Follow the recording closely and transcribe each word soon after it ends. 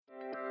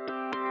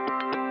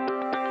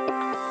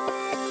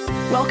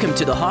Welcome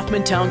to the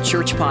Hoffmantown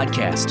Church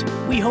Podcast.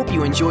 We hope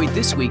you enjoyed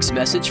this week's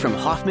message from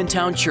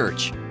Hoffmantown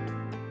Church.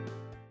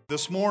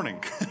 This morning,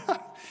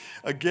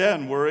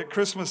 again, we're at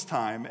Christmas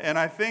time, and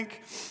I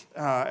think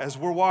as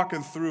we're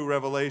walking through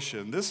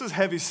Revelation, this is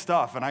heavy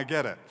stuff, and I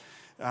get it.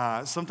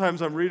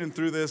 Sometimes I'm reading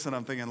through this, and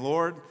I'm thinking,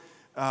 Lord,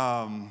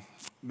 I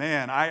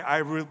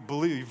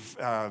believe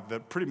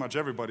that pretty much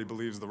everybody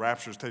believes the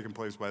rapture is taking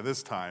place by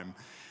this time.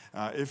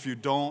 If you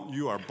don't,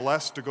 you are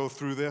blessed to go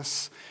through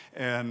this,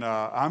 and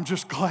I'm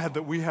just glad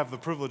that we have the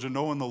privilege of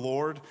knowing the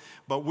Lord,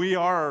 but we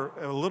are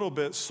a little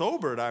bit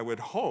sobered, I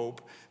would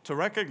hope, to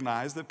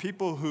recognize that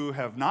people who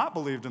have not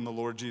believed in the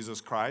Lord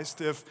Jesus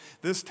Christ, if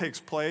this takes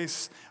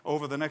place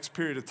over the next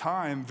period of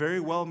time,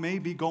 very well may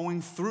be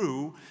going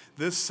through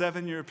this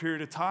 7-year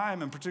period of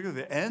time, and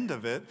particularly the end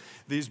of it.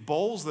 These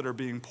bowls that are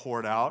being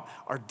poured out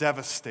are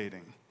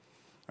devastating.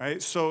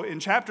 Right? So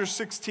in chapter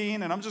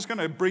 16, and I'm just going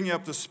to bring you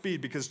up to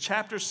speed because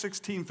chapter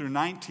 16 through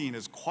 19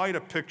 is quite a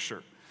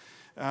picture.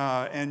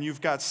 And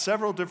you've got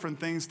several different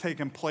things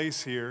taking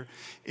place here.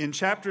 In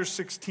chapter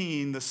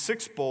 16, the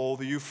sixth bowl,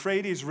 the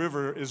Euphrates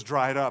River, is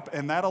dried up,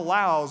 and that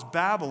allows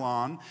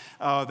Babylon,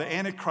 the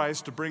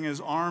Antichrist, to bring his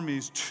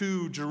armies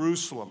to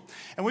Jerusalem.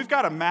 And we've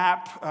got a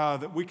map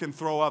that we can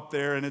throw up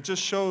there, and it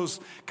just shows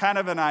kind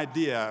of an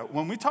idea.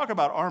 When we talk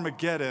about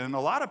Armageddon,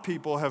 a lot of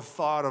people have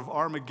thought of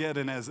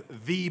Armageddon as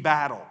the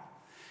battle.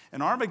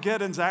 And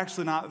Armageddon's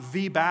actually not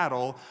the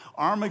battle.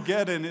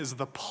 Armageddon is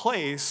the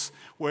place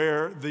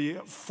where the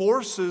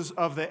forces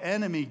of the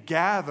enemy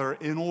gather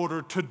in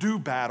order to do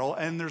battle,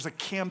 and there's a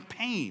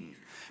campaign.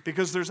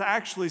 Because there's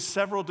actually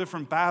several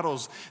different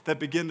battles that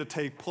begin to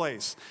take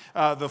place.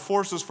 The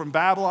forces from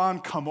Babylon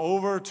come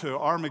over to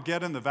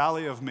Armageddon, the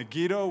Valley of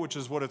Megiddo, which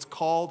is what it's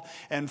called.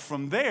 And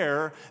from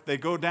there, they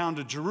go down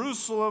to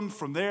Jerusalem.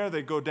 From there,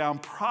 they go down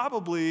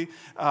probably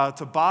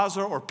to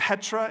Baza or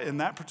Petra in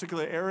that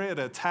particular area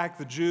to attack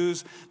the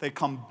Jews. They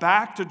come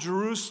back to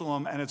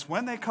Jerusalem, and it's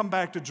when they come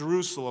back to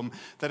Jerusalem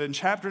that in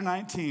chapter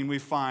 19 we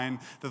find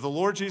that the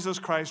Lord Jesus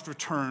Christ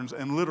returns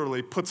and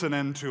literally puts an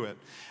end to it.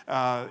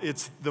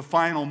 It's the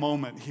final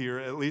moment here,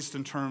 at least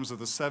in terms of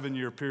the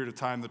 7-year period of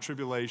time, the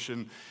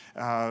tribulation,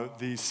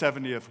 the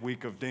 70th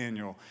week of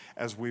Daniel,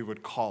 as we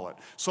would call it.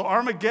 So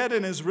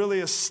Armageddon is really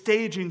a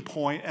staging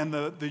point, and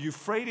the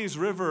Euphrates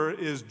River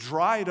is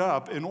dried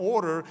up in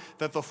order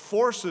that the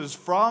forces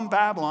from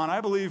Babylon,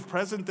 I believe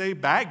present-day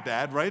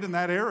Baghdad, right in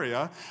that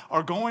area,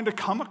 are going to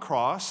come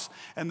across,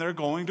 and they're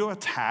going to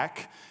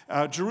attack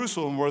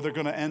Jerusalem, where they're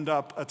going to end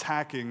up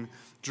attacking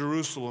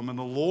Jerusalem. And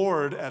the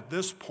Lord, at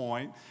this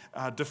point,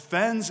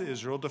 defends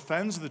Israel,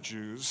 defends the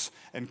Jews,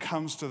 and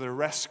comes to their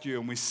rescue.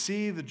 And we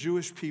see the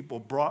Jewish people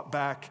brought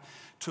back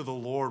to the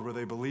Lord, where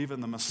they believe in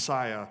the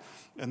Messiah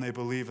and they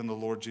believe in the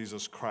Lord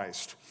Jesus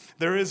Christ.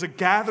 There is a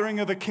gathering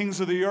of the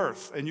kings of the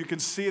earth, and you can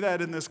see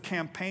that in this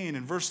campaign.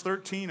 In verse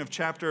 13 of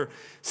chapter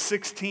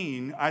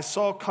 16, I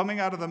saw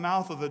coming out of the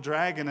mouth of the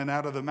dragon and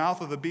out of the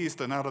mouth of the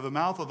beast and out of the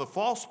mouth of the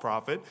false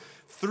prophet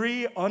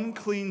 3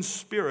 unclean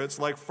spirits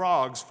like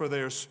frogs, for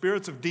they are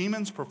spirits of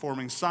demons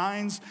performing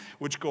signs,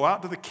 which go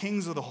out to the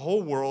kings of the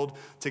whole world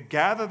to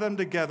gather them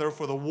together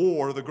for the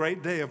war, the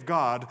great day of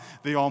God,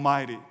 the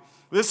Almighty.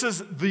 This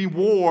is the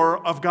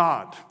war of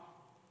God.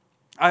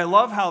 I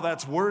love how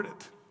that's worded.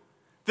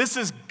 This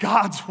is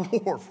God's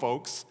war,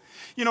 folks.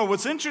 You know,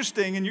 what's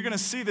interesting, and you're going to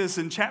see this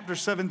in chapter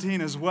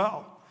 17 as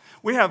well,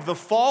 we have the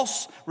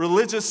false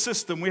religious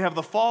system, we have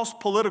the false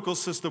political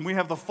system, we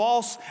have the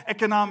false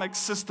economic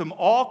system,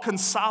 all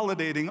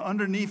consolidating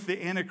underneath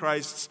the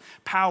Antichrist's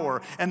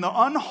power. And the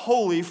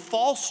unholy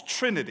false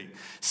trinity,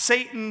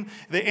 Satan,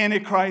 the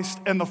Antichrist,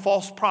 and the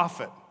false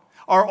prophet,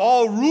 are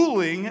all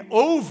ruling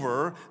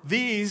over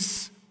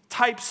these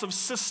types of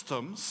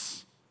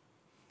systems.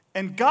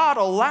 And God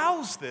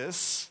allows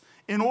this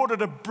in order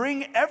to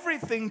bring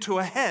everything to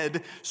a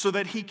head so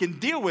that he can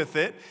deal with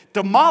it,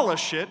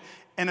 demolish it,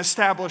 and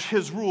establish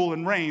his rule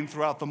and reign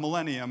throughout the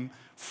millennium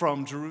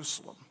from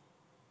Jerusalem.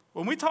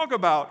 When we talk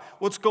about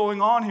what's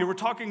going on here, we're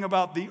talking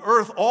about the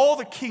earth, all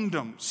the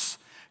kingdoms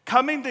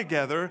coming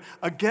together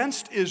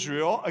against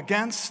Israel,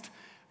 against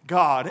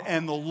God,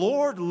 and the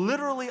Lord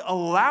literally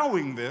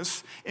allowing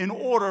this in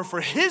order for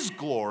his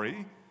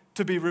glory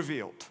to be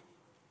revealed.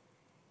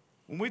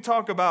 When we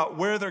talk about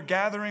where they're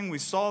gathering, we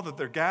saw that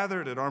they're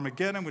gathered at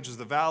Armageddon, which is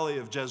the valley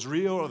of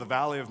Jezreel or the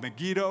valley of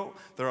Megiddo.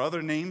 There are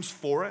other names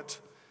for it.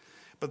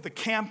 But the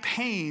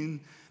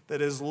campaign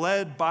that is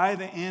led by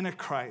the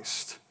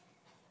Antichrist,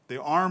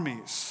 the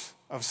armies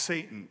of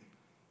Satan,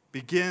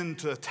 begin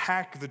to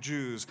attack the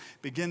Jews,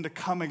 begin to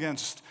come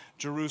against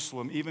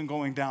Jerusalem, even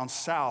going down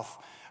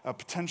south,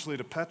 potentially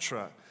to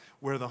Petra,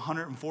 where the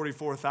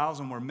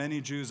 144,000, where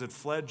many Jews had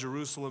fled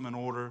Jerusalem in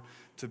order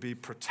to be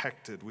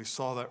protected. We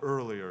saw that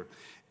earlier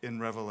in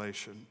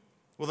Revelation.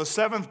 Well, the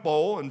seventh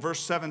bowl in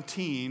verse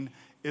 17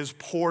 is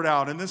poured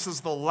out, and this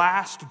is the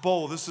last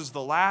bowl. This is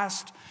the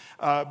last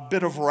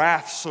bit of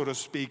wrath, so to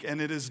speak,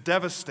 and it is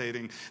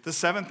devastating. The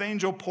seventh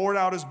angel poured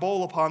out his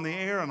bowl upon the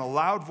air, and a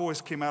loud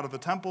voice came out of the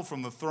temple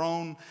from the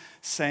throne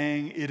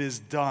saying, "It is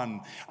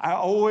done." I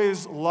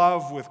always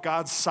love with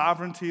God's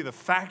sovereignty, the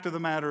fact of the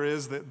matter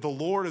is that the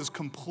Lord is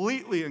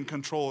completely in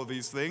control of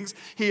these things.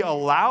 He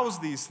allows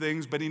these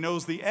things, but he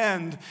knows the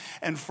end.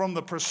 And from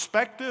the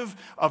perspective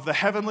of the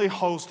heavenly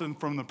host and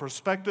from the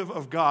perspective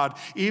of God,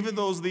 even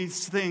though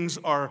these things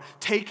are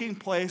taking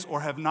place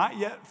or have not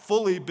yet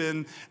fully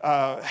been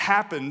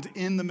happened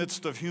in the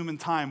midst of human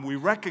time, we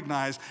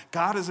recognize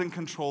God is in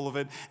control of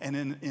it, and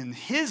in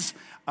his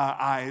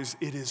eyes,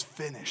 it is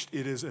finished.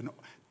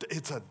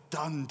 It's a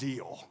done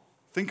deal.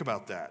 Think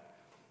about that.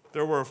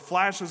 There were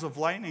flashes of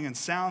lightning and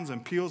sounds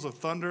and peals of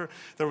thunder.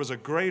 There was a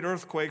great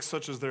earthquake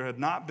such as there had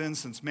not been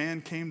since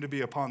man came to be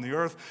upon the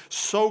earth.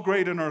 So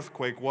great an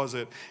earthquake was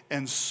it,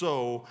 and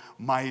so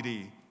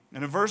mighty.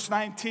 And in verse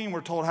 19,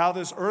 we're told how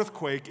this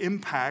earthquake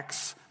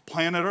impacts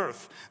planet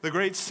Earth. The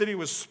great city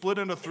was split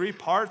into 3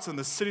 parts, and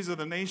the cities of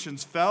the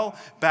nations fell.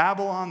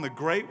 Babylon the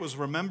Great was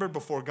remembered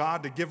before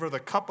God to give her the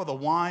cup of the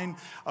wine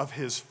of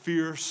his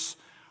fierce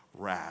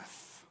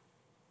wrath.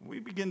 We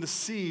begin to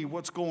see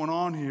what's going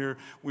on here.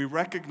 We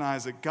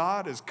recognize that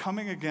God is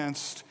coming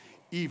against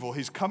evil.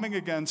 He's coming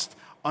against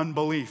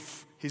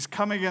unbelief. He's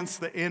coming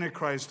against the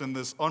Antichrist and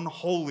this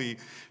unholy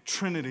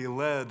trinity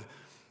led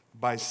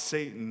by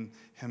Satan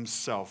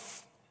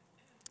himself.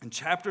 In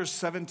chapters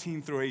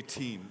 17 through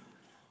 18,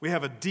 we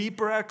have a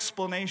deeper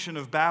explanation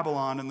of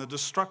Babylon and the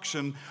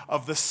destruction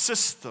of the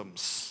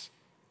systems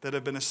that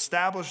have been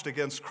established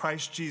against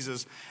Christ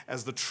Jesus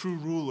as the true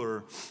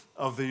ruler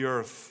of the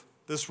earth.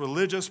 This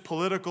religious,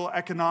 political,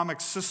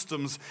 economic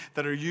systems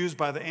that are used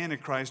by the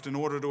Antichrist in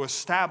order to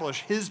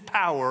establish his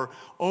power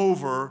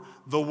over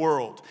the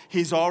world.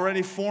 He's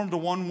already formed a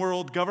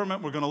one-world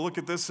government. We're going to look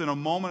at this in a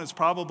moment. It's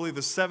probably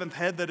the 7th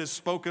head that is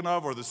spoken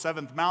of, or the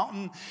 7th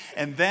mountain.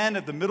 And then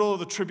at the middle of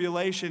the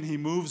tribulation, he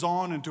moves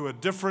on into a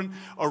different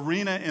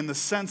arena in the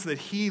sense that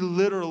he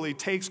literally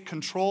takes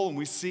control, and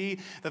we see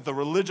that the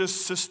religious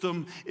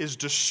system is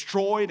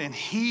destroyed, and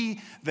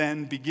he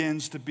then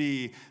begins to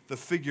be the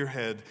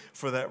figurehead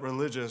for that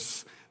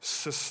religious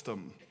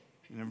system.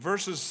 And in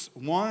verses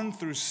 1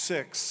 through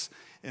 6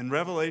 in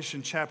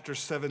Revelation chapter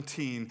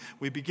 17,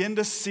 we begin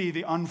to see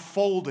the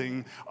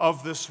unfolding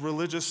of this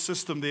religious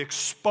system, the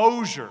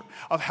exposure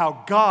of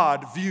how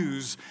God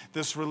views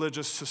this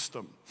religious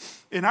system.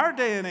 In our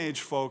day and age,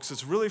 folks,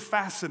 it's really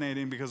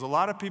fascinating because a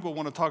lot of people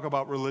want to talk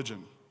about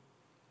religion.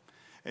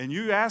 And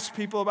you ask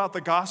people about the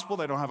gospel,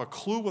 they don't have a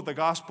clue what the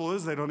gospel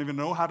is. They don't even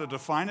know how to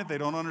define it. They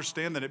don't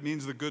understand that it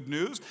means the good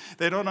news.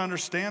 They don't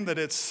understand that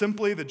it's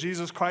simply that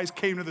Jesus Christ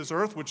came to this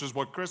earth, which is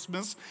what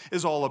Christmas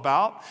is all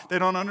about. They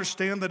don't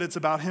understand that it's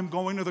about him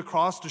going to the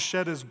cross to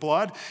shed his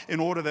blood in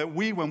order that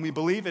we, when we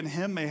believe in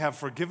him, may have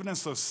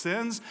forgiveness of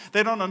sins.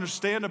 They don't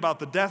understand about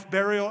the death,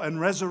 burial, and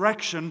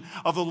resurrection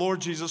of the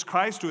Lord Jesus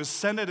Christ, who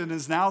ascended and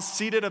is now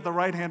seated at the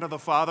right hand of the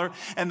Father,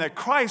 and that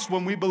Christ,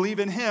 when we believe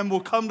in him,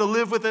 will come to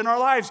live within our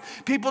lives.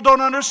 People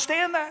don't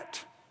understand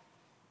that.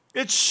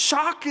 It's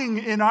shocking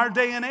in our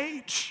day and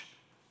age.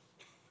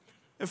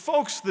 And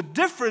folks, the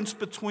difference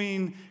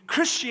between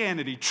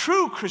Christianity,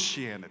 true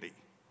Christianity,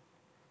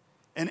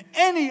 and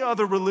any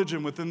other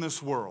religion within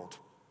this world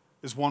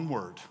is one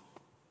word.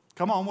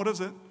 Come on, what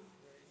is it?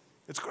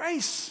 It's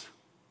grace.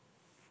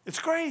 It's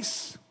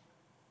grace.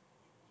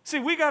 See,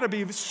 we got to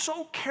be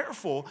so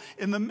careful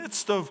in the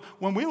midst of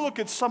when we look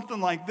at something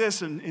like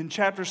this in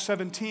chapter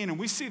 17 and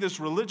we see this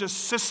religious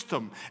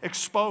system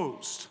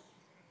exposed.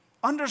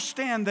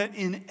 Understand that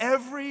in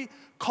every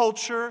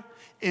culture,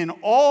 in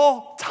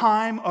all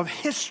time of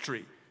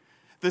history,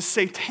 the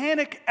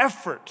satanic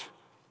effort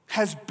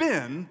has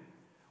been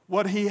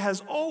what he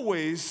has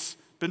always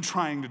been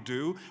trying to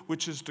do,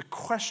 which is to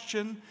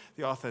question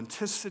the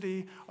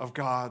authenticity of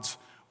God's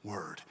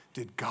word.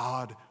 Did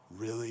God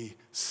really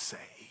say?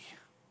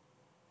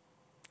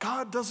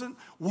 God doesn't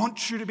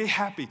want you to be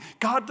happy.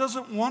 God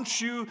doesn't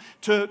want you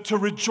to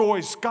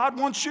rejoice. God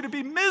wants you to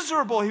be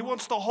miserable. He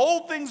wants to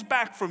hold things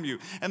back from you.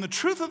 And the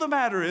truth of the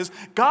matter is,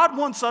 God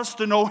wants us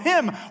to know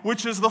him,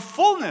 which is the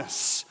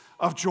fullness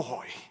of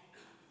joy.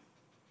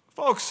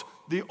 Folks,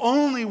 the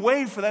only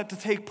way for that to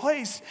take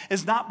place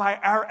is not by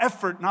our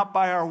effort, not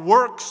by our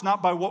works,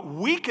 not by what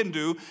we can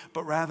do,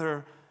 but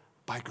rather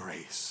by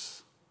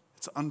grace.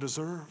 It's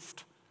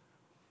undeserved.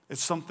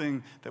 It's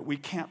something that we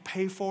can't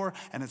pay for,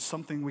 and it's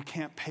something we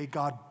can't pay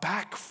God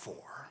back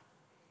for.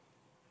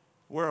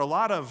 Where a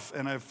lot of,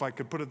 and if I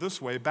could put it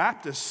this way,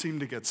 Baptists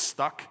seem to get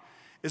stuck,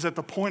 is at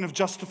the point of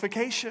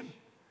justification.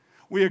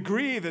 We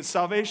agree that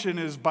salvation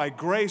is by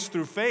grace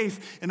through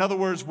faith. In other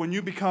words, when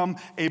you become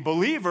a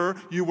believer,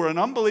 you were an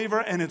unbeliever,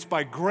 and it's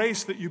by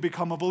grace that you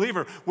become a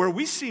believer. Where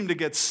we seem to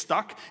get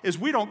stuck is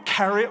we don't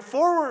carry it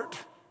forward.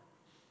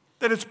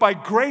 That it's by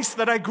grace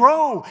that I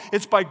grow.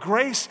 It's by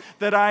grace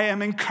that I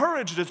am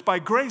encouraged. It's by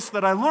grace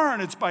that I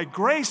learn. It's by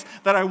grace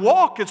that I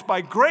walk. It's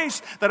by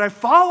grace that I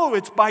follow.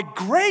 It's by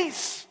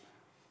grace.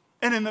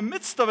 And in the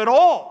midst of it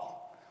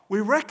all, We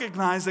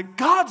recognize that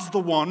God's the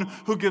one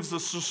who gives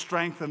us the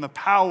strength and the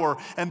power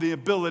and the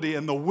ability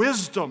and the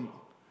wisdom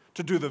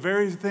to do the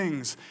very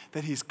things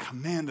that He's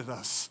commanded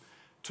us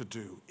to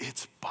do.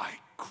 It's by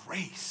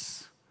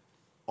grace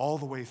all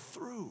the way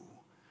through.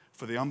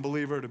 For the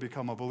unbeliever to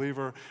become a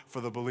believer,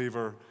 for the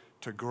believer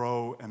to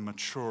grow and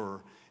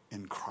mature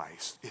in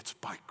Christ. It's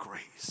by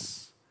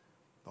grace.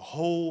 The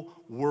whole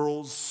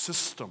world's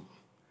system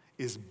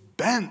is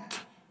bent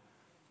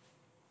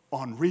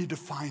on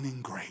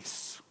redefining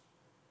grace.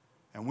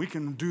 And we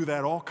can do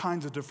that all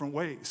kinds of different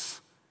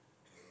ways.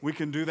 We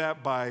can do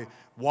that by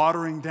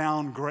watering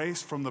down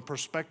grace from the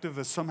perspective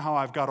that somehow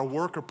I've got to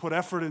work or put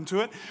effort into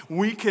it.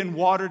 We can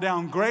water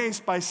down grace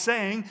by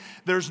saying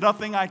there's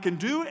nothing I can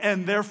do,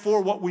 and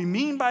therefore what we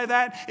mean by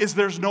that is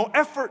there's no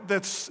effort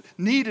that's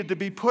needed to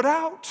be put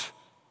out.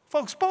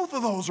 Folks, both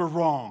of those are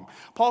wrong.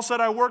 Paul said,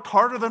 I worked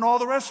harder than all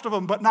the rest of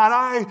them, but not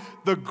I,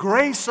 the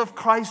grace of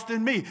Christ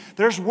in me.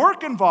 There's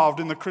work involved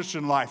in the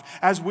Christian life.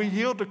 As we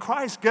yield to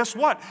Christ, guess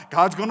what?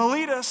 God's going to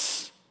lead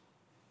us.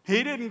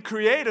 He didn't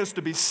create us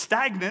to be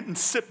stagnant and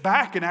sit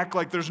back and act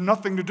like there's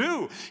nothing to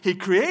do. He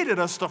created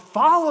us to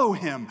follow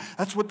Him.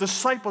 That's what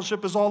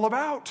discipleship is all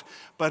about.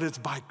 But it's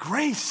by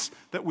grace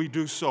that we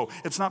do so.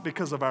 It's not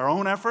because of our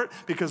own effort,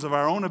 because of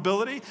our own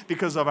ability,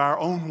 because of our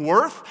own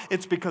worth.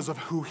 It's because of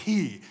who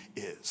He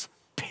is,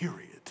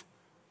 period.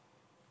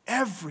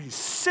 Every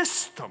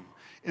system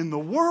in the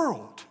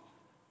world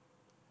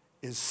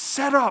is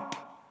set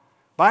up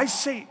by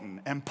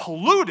Satan and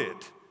polluted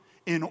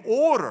in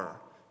order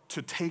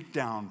to take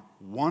down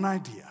one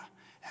idea,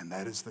 and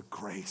that is the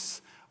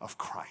grace of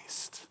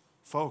Christ.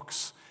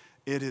 Folks,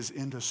 it is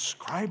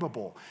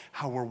indescribable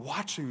how we're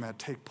watching that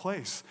take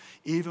place,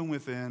 even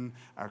within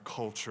our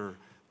culture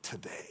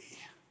today.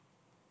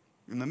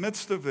 In the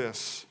midst of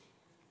this,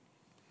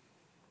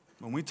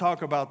 when we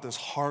talk about this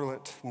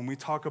harlot, when we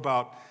talk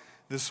about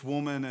this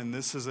woman, and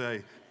this is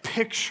a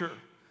picture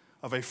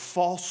of a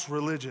false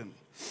religion,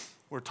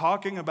 we're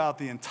talking about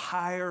the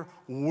entire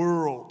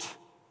world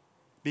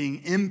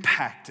being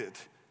impacted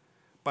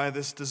by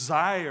this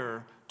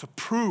desire to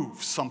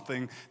prove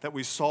something that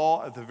we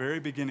saw at the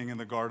very beginning in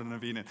the Garden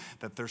of Eden,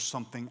 that there's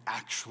something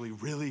actually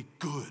really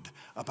good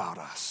about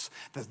us,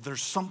 that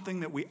there's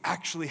something that we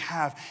actually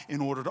have in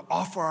order to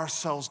offer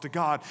ourselves to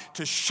God,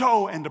 to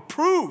show and to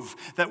prove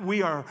that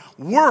we are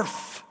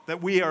worth,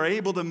 that we are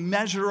able to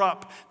measure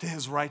up to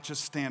His righteous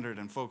standard.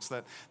 And folks,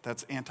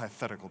 that's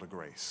antithetical to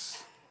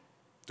grace.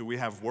 Do we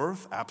have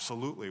worth?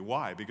 Absolutely.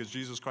 Why? Because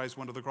Jesus Christ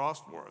went to the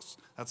cross for us.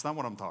 That's not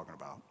what I'm talking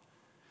about.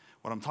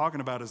 What I'm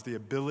talking about is the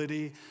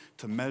ability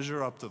to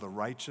measure up to the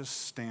righteous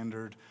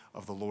standard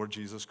of the Lord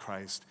Jesus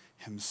Christ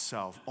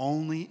Himself.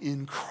 Only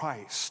in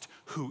Christ,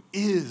 who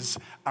is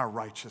our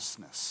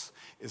righteousness,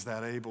 is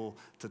that able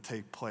to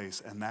take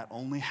place. And that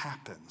only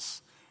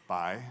happens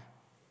by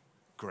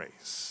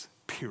grace,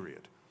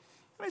 period.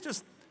 Let me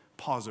just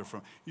pause there for a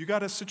minute. You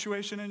got a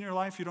situation in your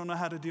life you don't know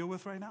how to deal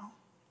with right now?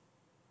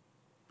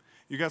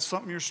 You got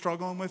something you're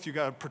struggling with? You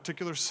got a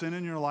particular sin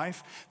in your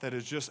life that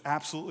is just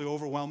absolutely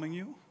overwhelming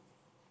you?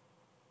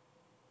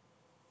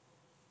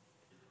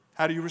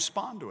 How do you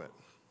respond to it?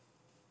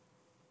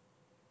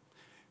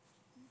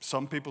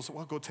 Some people say,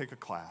 well, go take a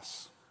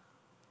class.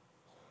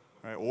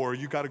 Right? Or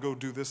you got to go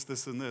do this,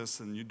 this, and this,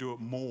 and you do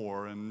it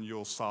more, and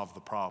you'll solve the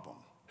problem.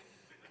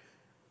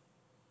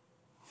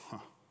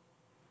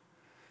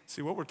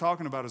 See, what we're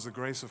talking about is the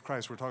grace of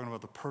Christ. We're talking about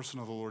the person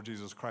of the Lord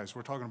Jesus Christ.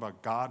 We're talking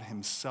about God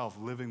Himself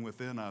living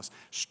within us,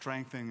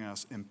 strengthening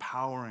us,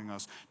 empowering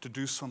us to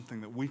do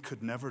something that we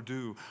could never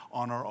do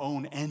on our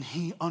own, and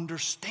He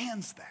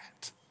understands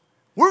that.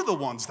 We're the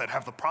ones that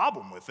have the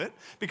problem with it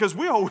because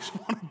we always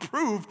want to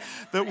prove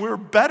that we're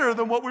better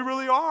than what we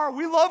really are.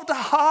 We love to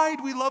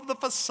hide. We love the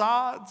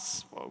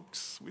facades,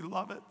 folks. We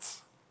love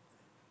it.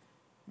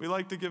 We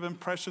like to give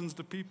impressions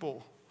to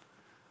people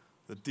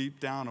that deep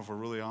down, if we're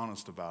really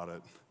honest about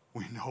it,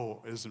 we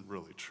know isn't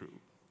really true.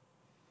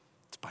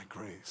 It's by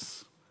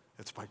grace.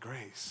 It's by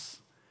grace.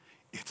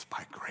 It's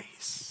by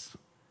grace.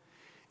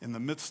 In the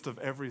midst of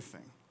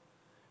everything,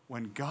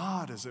 when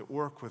God is at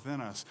work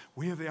within us,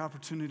 we have the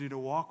opportunity to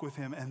walk with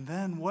Him. And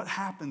then what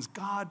happens?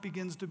 God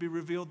begins to be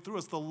revealed through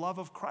us. The love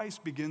of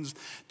Christ begins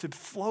to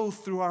flow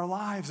through our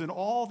lives and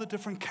all the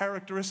different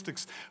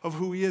characteristics of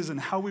who He is and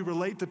how we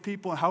relate to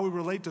people and how we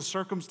relate to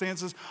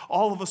circumstances.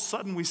 All of a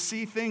sudden, we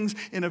see things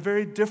in a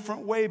very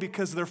different way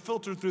because they're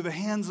filtered through the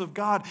hands of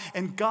God.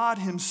 And God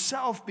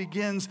Himself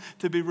begins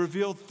to be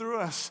revealed through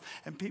us.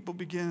 And people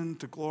begin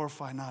to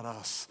glorify not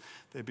us.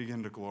 They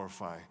begin to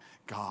glorify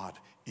God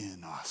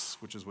in us,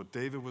 which is what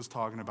David was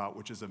talking about,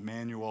 which is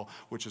Emmanuel,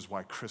 which is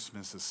why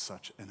Christmas is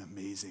such an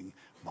amazing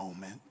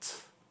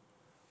moment.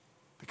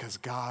 Because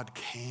God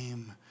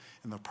came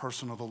in the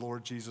person of the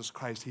Lord Jesus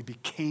Christ. He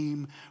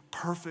became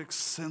perfect,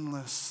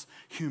 sinless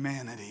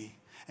humanity.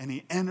 And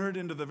He entered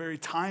into the very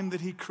time that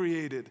He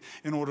created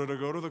in order to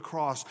go to the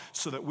cross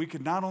so that we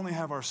could not only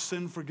have our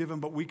sin forgiven,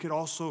 but we could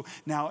also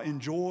now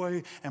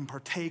enjoy and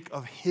partake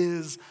of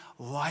His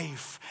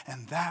life.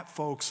 And that,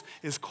 folks,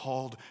 is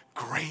called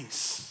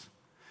grace.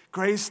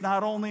 Grace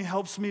not only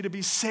helps me to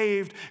be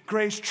saved,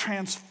 grace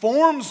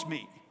transforms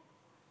me.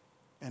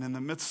 And in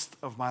the midst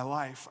of my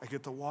life, I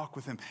get to walk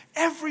with him.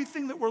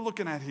 Everything that we're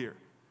looking at here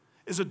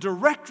is a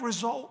direct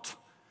result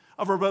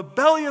of a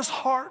rebellious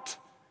heart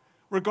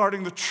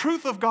regarding the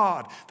truth of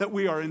God, that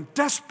we are in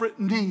desperate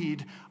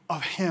need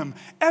of him.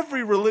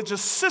 Every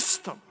religious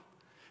system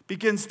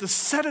begins to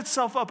set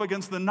itself up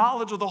against the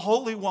knowledge of the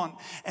Holy One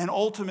and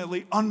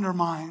ultimately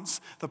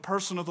undermines the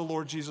person of the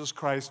Lord Jesus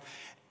Christ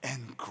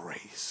and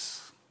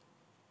grace.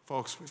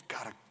 Folks, we've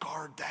got to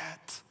guard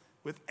that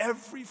with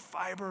every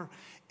fiber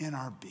in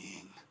our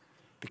being,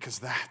 because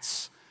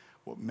that's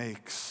what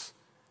makes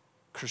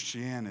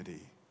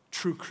Christianity,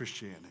 true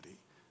Christianity,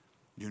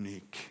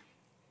 unique.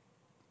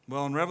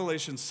 Well, in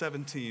Revelation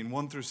 17,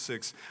 1 through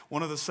 6,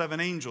 one of the seven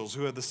angels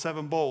who had the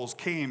seven bowls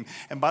came.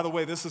 And by the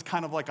way, this is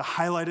kind of like a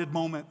highlighted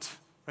moment,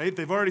 right?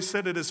 They've already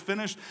said it is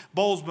finished.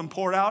 Bowl's been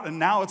poured out, and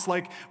now it's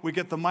like we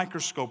get the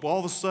microscope. All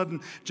of a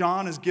sudden,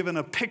 John is given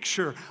a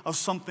picture of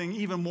something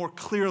even more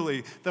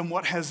clearly than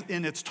what has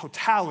in its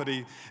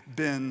totality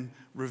been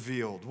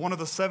revealed. One of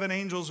the seven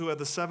angels who had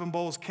the seven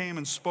bowls came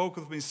and spoke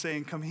with me,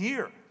 saying, "Come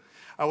here.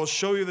 I will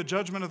show you the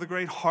judgment of the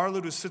great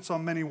harlot who sits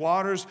on many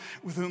waters,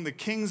 with whom the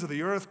kings of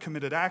the earth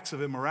committed acts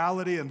of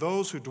immorality, and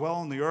those who dwell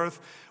on the earth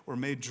were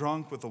made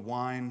drunk with the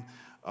wine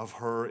of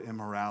her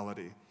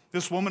immorality."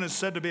 This woman is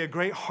said to be a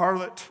great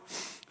harlot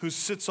who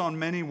sits on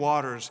many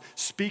waters,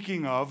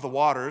 speaking of the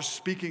waters,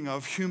 speaking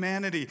of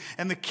humanity.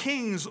 And the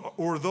kings,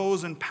 or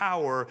those in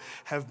power,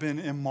 have been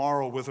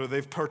immoral with her.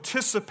 They've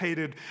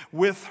participated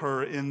with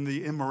her in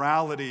the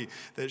immorality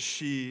that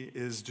she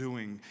is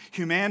doing.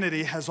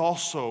 Humanity has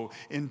also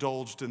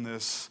indulged in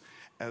this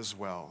as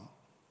well.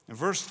 In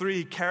verse 3,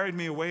 he carried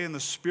me away in the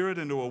spirit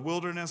into a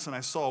wilderness, and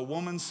I saw a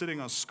woman sitting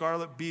on a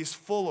scarlet beast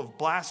full of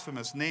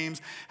blasphemous names,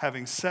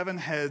 having 7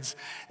 heads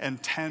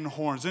and 10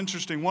 horns.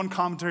 Interesting, one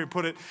commentary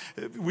put it,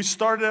 we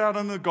started out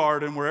in the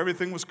garden where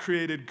everything was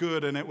created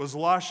good, and it was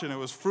lush, and it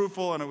was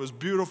fruitful, and it was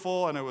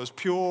beautiful, and it was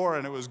pure,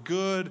 and it was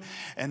good.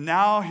 And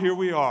now here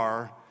we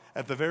are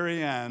at the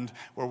very end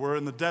where we're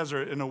in the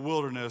desert, in a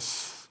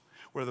wilderness,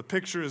 where the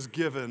picture is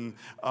given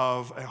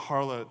of a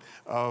harlot,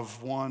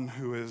 of one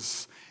who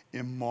is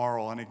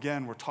immoral. And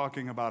again, we're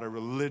talking about a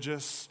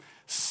religious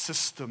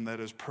system that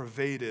has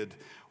pervaded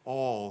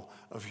all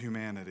of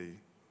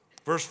humanity.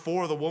 Verse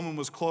 4, the woman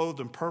was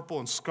clothed in purple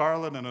and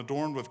scarlet and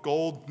adorned with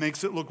gold.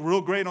 Makes it look real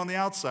great on the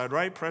outside,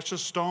 right?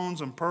 Precious stones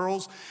and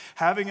pearls,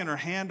 having in her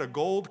hand a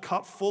gold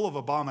cup full of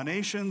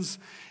abominations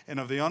and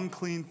of the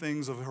unclean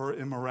things of her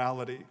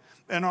immorality.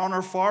 And on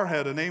her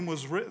forehead a name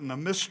was written, a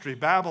mystery,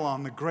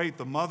 Babylon the Great,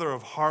 the mother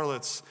of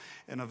harlots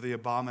and of the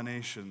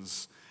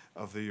abominations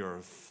of the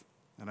earth.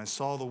 And I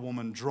saw the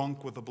woman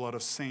drunk with the blood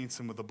of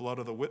saints and with the blood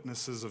of the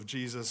witnesses of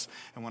Jesus.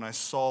 And when I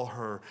saw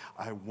her,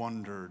 I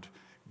wondered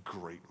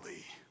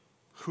greatly.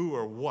 Who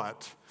or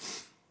what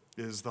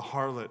is the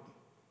harlot?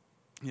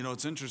 You know,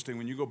 it's interesting.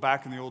 When you go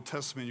back in the Old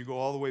Testament, you go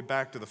all the way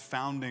back to the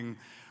founding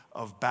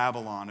of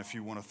Babylon, if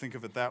you want to think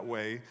of it that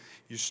way.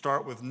 You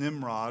start with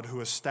Nimrod,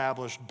 who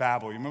established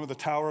Babel. You remember the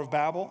Tower of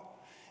Babel?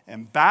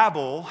 And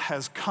Babel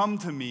has come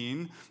to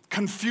mean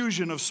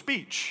confusion of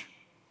speech.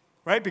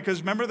 Right? Because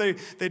remember,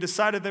 they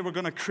decided they were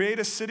going to create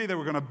a city, they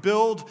were going to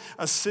build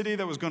a city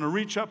that was going to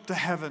reach up to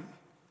heaven.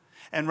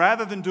 And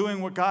rather than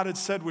doing what God had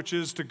said, which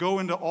is to go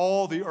into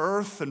all the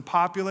earth and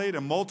populate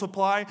and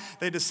multiply,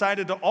 they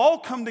decided to all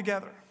come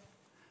together.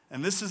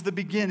 And this is the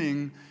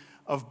beginning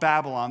of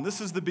Babylon. This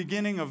is the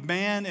beginning of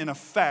man, in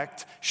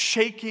effect,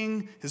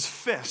 shaking his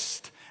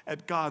fist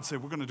at God,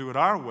 saying, we're going to do it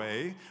our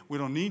way, we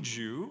don't need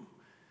you,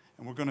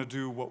 and we're going to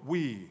do what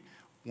we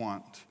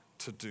want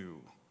to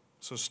do.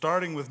 So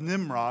starting with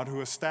Nimrod,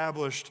 who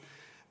established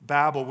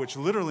Babel, which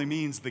literally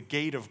means the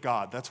gate of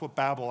God. That's what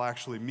Babel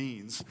actually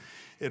means.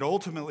 It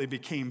ultimately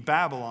became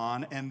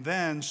Babylon and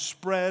then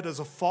spread as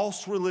a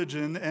false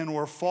religion and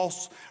or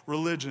false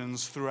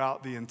religions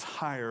throughout the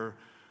entire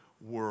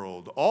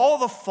world. All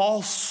the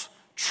false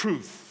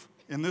truth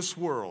in this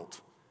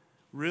world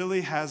really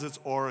has its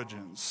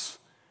origins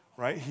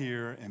right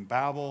here in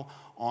Babel,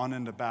 on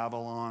into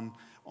Babylon,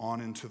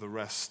 on into the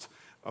rest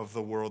of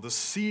the world. The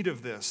seed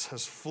of this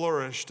has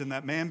flourished in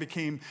that man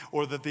became,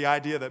 or that the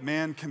idea that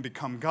man can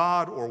become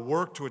God or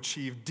work to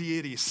achieve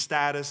deity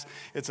status.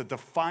 It's a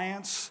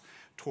defiance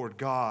toward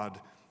God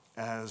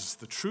as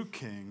the true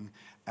king,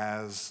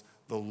 as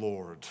the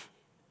Lord.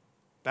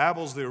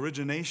 Babel's the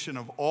origination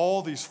of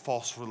all these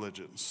false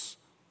religions.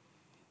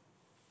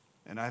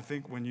 And I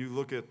think when you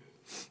look at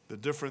the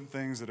different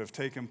things that have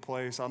taken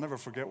place, I'll never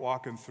forget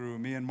walking through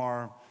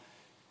Myanmar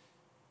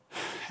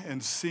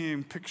and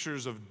seeing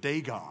pictures of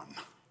Dagon.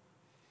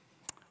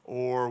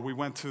 Or we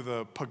went to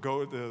the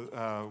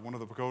pagoda, one of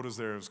the pagodas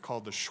there is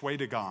called the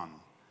Shwedagon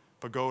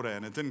pagoda,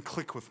 and it didn't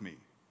click with me.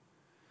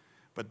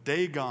 But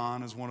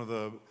Dagon is one of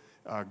the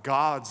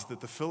gods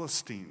that the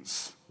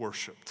Philistines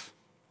worshipped.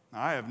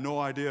 Now, I have no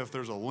idea if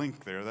there's a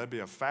link there. That'd be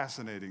a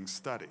fascinating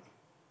study.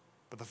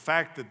 But the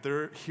fact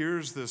that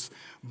here's this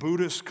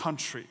Buddhist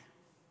country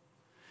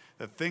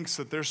that thinks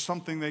that there's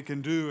something they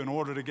can do in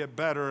order to get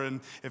better,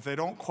 and if they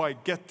don't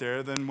quite get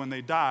there, then when they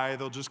die,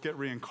 they'll just get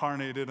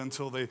reincarnated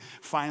until they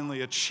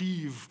finally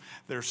achieve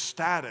their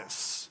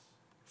status.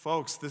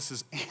 Folks, this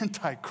is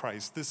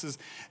anti-Christ. This is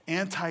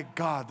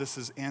anti-God. This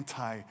is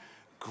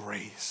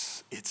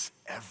anti-grace. It's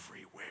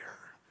everywhere.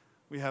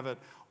 We have it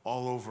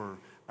all over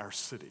our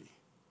city.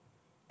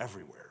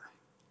 Everywhere.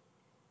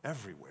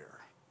 Everywhere.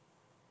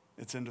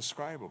 It's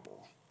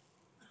indescribable.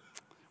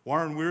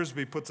 Warren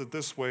Wiersbe puts it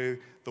this way: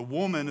 the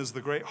woman is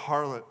the great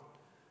harlot,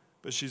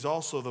 but she's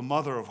also the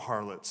mother of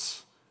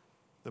harlots.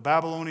 The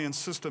Babylonian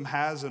system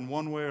has, in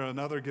one way or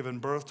another, given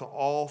birth to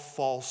all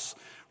false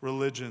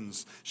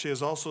religions. She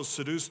has also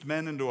seduced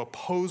men into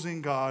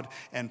opposing God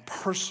and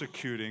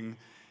persecuting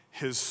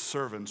his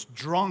servants.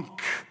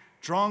 Drunk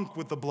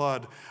with the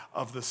blood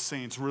of the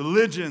saints.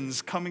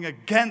 Religions coming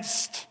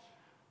against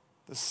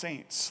the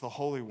saints, the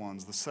holy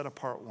ones, the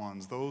set-apart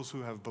ones, those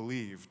who have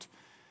believed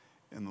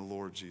in the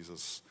Lord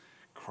Jesus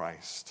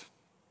Christ.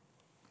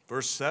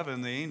 Verse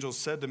 7, the angel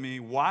said to me,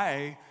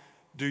 "Why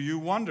do you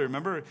wonder?"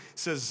 Remember, it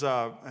says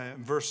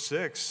in verse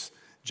 6,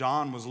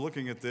 John was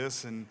looking at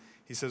this, and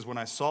he says, "When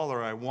I saw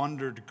her, I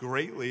wondered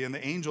greatly." And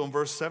the angel in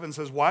verse 7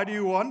 says, "Why do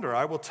you wonder?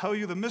 I will tell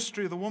you the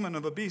mystery of the woman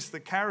and the beast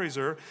that carries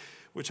her,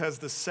 which has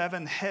the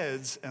 7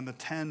 heads and the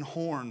 10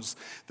 horns.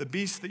 The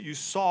beast that you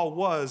saw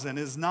was and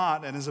is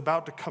not and is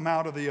about to come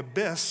out of the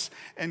abyss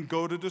and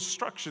go to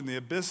destruction." The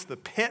abyss, the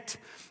pit,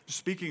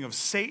 speaking of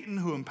Satan,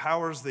 who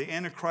empowers the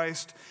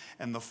Antichrist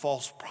and the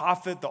false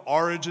prophet. The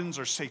origins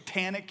are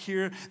satanic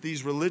here.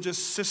 These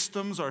religious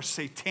systems are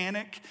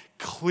satanic,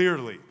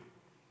 clearly.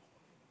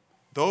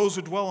 Those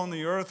who dwell on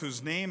the earth,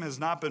 whose name has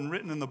not been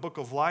written in the book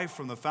of life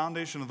from the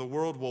foundation of the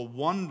world, will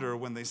wonder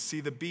when they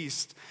see the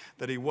beast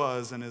that he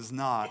was and is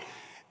not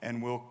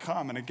and will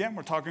come. And again,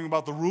 we're talking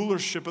about the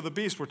rulership of the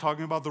beast. We're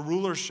talking about the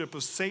rulership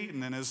of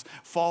Satan and his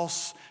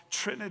false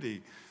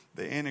trinity,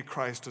 the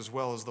Antichrist, as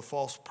well as the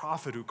false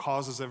prophet who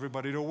causes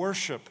everybody to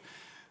worship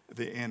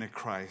the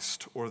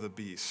Antichrist or the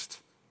beast.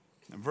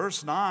 In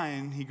verse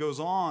 9, he goes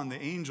on,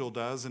 the angel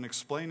does, in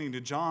explaining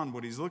to John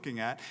what he's looking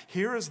at.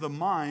 "Here is the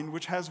mind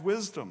which has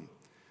wisdom.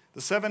 The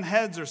 7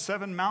 heads are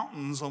 7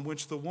 mountains on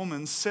which the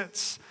woman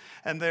sits,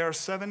 and they are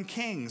 7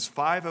 kings.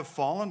 5 have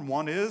fallen,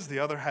 1 is, the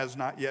other has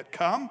not yet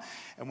come.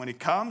 And when he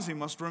comes, he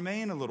must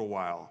remain a little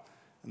while.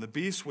 And the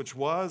beast which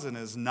was and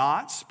is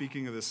not,"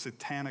 speaking of the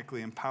satanically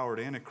empowered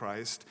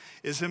Antichrist,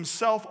 "is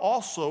himself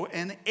also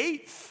an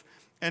 8th,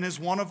 and is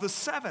one of the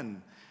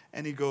 7,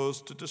 and he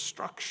goes to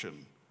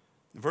destruction."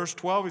 In verse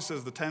 12, he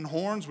says, "The 10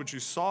 horns which you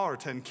saw are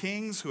 10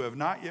 kings who have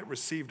not yet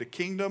received a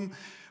kingdom,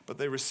 but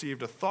they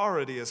received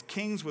authority as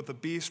kings with the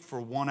beast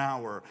for 1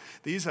 hour.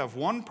 These have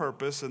one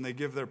purpose, and they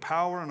give their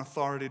power and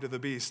authority to the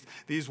beast.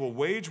 These will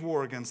wage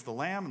war against the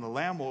Lamb, and the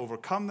Lamb will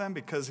overcome them,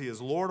 because he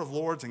is Lord of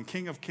lords and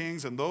King of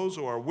kings, and those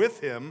who are with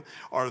him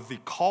are the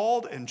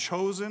called and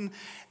chosen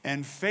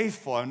and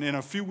faithful." And in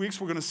a few weeks,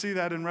 we're going to see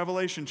that in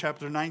Revelation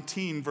chapter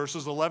 19,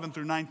 verses 11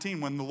 through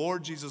 19, when the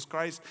Lord Jesus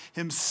Christ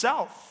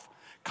himself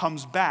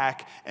comes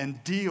back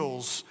and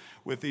deals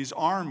with these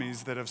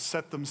armies that have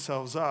set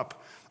themselves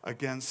up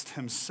against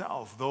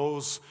himself.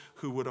 Those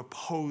who would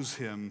oppose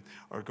him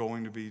are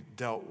going to be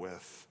dealt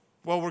with.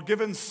 Well, we're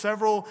given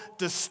several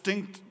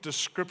distinct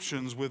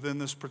descriptions within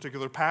this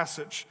particular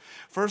passage.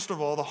 First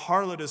of all, the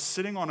harlot is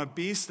sitting on a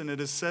beast, and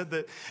it is said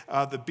that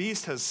the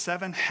beast has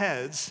 7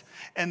 heads,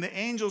 and the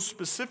angel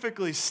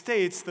specifically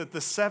states that the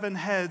 7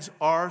 heads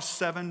are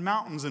 7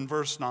 mountains in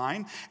verse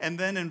 9, and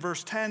then in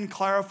verse 10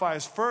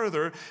 clarifies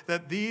further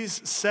that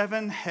these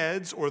 7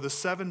 heads, or the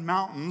 7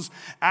 mountains,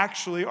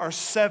 actually are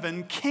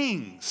 7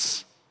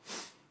 kings.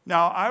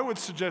 Now, I would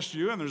suggest to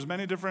you, and there's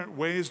many different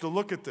ways to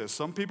look at this.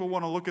 Some people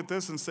want to look at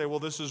this and say, well,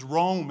 this is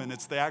Rome, and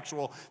it's the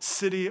actual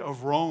city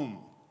of Rome.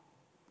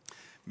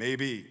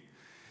 Maybe.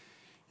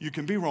 You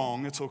can be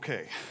wrong. It's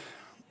okay.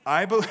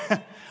 I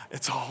believe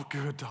it's all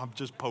good. I'm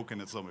just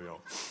poking at some of you.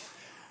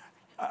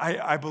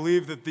 I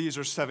believe that these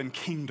are 7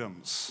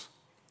 kingdoms.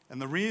 And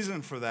the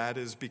reason for that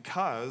is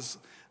because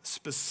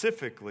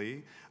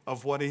specifically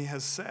of what he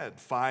has said.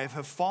 5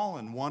 have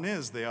fallen, 1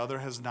 is, the other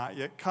has not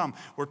yet come.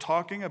 We're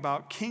talking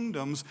about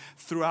kingdoms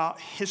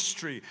throughout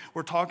history.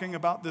 We're talking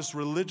about this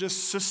religious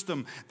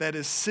system that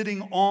is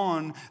sitting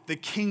on the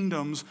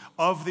kingdoms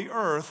of the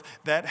earth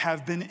that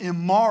have been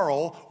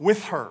immoral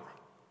with her.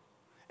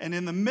 And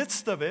in the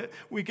midst of it,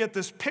 we get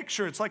this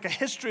picture. It's like a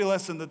history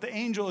lesson that the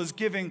angel is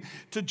giving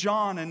to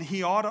John, and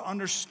he ought to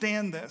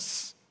understand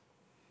this,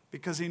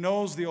 because he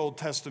knows the Old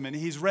Testament.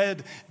 He's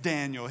read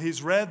Daniel.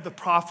 He's read the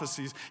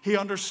prophecies. He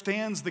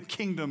understands the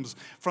kingdoms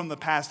from the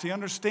past. He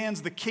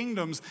understands the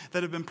kingdoms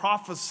that have been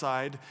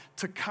prophesied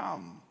to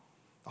come.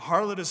 The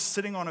harlot is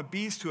sitting on a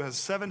beast who has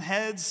 7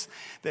 heads.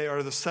 They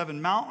are the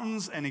 7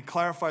 mountains, and he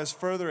clarifies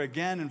further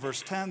again in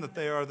verse 10 that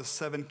they are the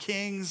 7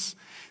 kings.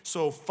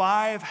 So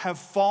 5 have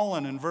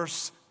fallen in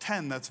verse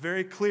 10. That's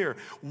very clear.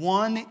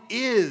 One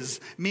is,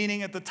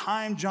 meaning at the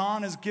time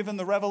John is given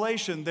the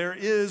revelation, there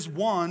is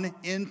one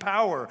in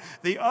power.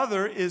 The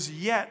other is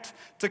yet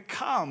to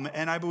come.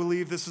 And I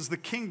believe this is the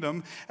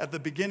kingdom at the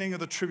beginning of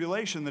the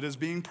tribulation that is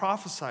being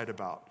prophesied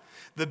about.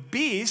 The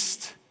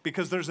beast,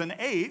 because there's an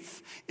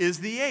eighth, is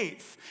the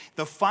eighth.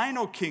 The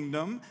final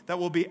kingdom that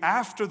will be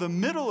after the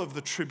middle of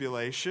the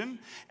tribulation,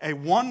 a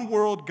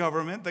one-world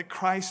government that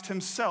Christ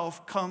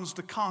himself comes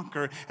to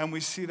conquer. And we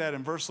see that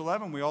in verse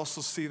 11. We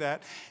also see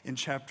that in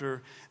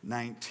chapter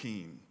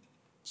 19.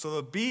 So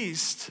the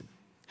beast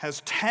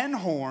has 10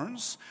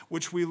 horns,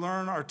 which we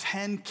learn are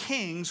 10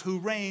 kings who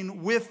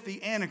reign with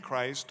the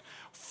Antichrist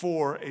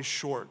for a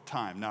short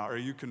time. Now, are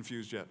you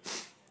confused yet?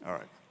 All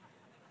right.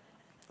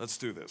 Let's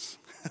do this.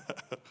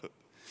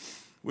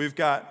 We've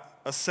got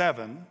a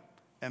 7,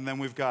 and then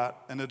we've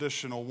got an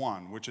additional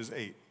 1, which is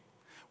 8.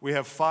 We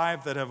have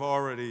 5 that have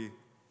already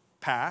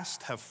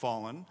passed, have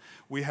fallen.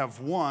 We have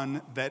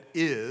 1 that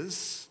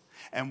is,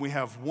 and we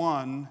have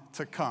 1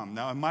 to come.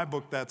 Now, in my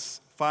book,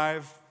 that's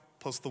 5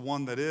 plus the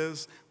 1 that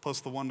is,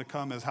 plus the 1 to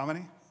come is how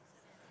many?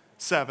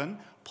 7,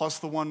 plus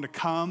the 1 to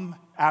come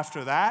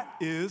after that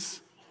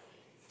is,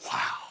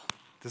 wow,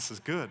 this is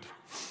good.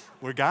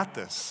 We got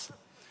this.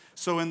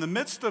 So in the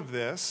midst of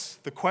this,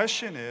 the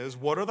question is,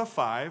 what are the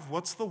 5?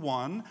 What's the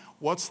 1?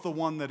 What's the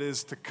 1 that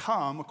is to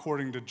come,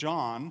 according to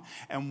John?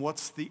 And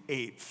what's the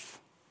 8th?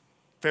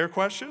 Fair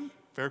question?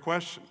 Fair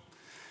question.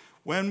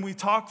 When we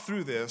talk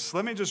through this,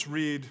 let me just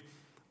read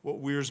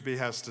what Wiersbe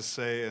has to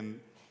say and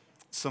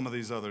some of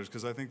these others,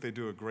 because I think they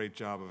do a great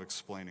job of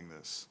explaining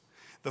this.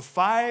 The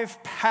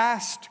 5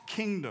 past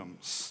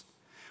kingdoms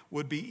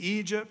would be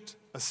Egypt,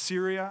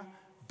 Assyria,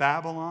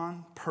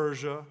 Babylon,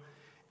 Persia,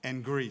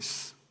 and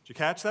Greece. Did you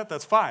catch that?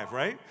 That's 5,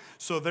 right?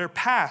 So they're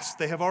past.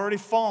 They have already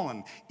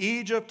fallen.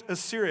 Egypt,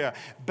 Assyria.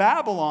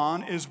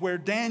 Babylon is where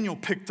Daniel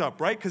picked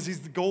up, right? Because he's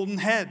the golden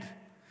head.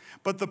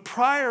 But the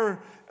prior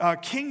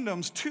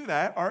kingdoms to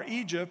that are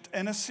Egypt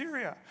and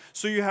Assyria.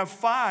 So you have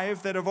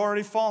 5 that have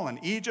already fallen.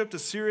 Egypt,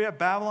 Assyria,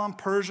 Babylon,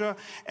 Persia,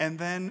 and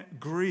then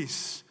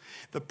Greece.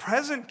 The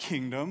present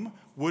kingdom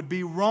would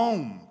be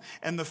Rome,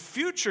 and the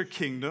future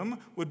kingdom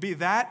would be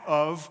that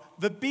of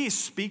the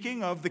beast,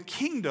 speaking of the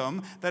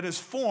kingdom that is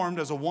formed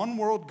as a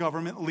one-world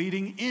government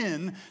leading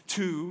in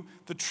to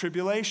the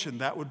tribulation.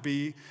 That would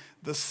be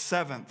the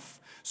 7th.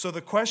 So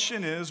the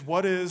question is,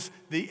 what is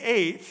the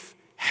 8th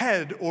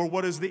head, or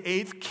what is the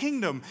 8th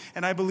kingdom?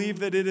 And I believe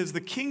that it is the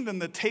kingdom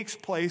that takes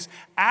place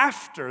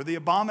after the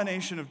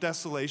abomination of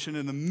desolation,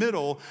 in the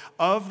middle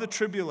of the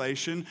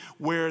tribulation,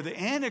 where the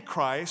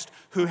Antichrist,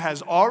 who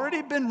has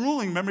already been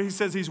ruling, remember he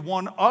says he's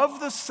one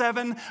of the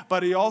 7,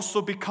 but he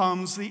also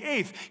becomes the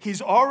 8th.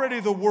 He's already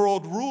the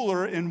world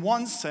ruler in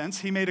one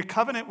sense. He made a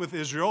covenant with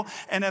Israel,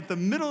 and at the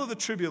middle of the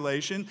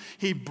tribulation,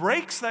 he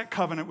breaks that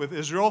covenant with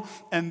Israel,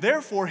 and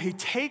therefore he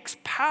takes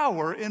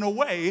power in a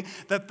way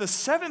that the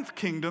 7th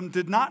kingdom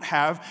did not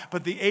have,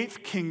 but the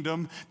 8th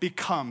kingdom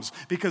becomes.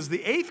 Because the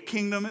 8th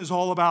kingdom is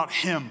all about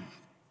him.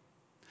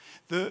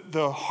 The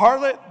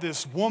harlot,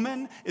 this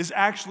woman, is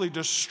actually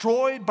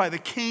destroyed by the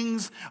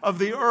kings of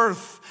the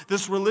earth.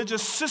 This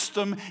religious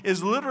system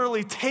is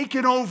literally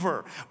taken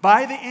over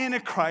by the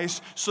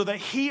Antichrist so that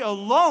he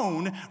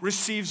alone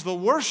receives the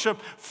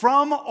worship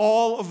from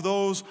all of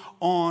those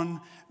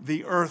on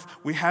the earth.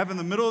 We have in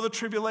the middle of the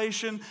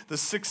tribulation the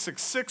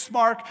 666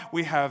 mark.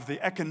 We have the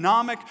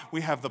economic, we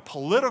have the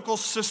political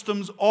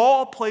systems,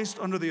 all placed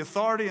under the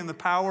authority and the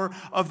power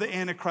of the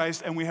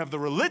Antichrist. And we have the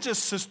religious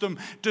system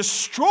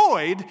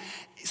destroyed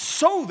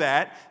so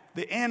that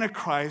the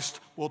Antichrist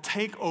will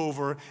take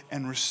over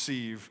and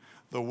receive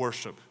the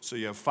worship. So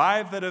you have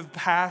 5 that have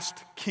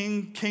passed,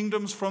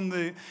 kingdoms from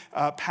the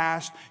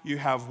past. You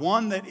have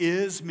 1 that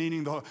is,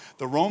 meaning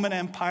the Roman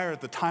Empire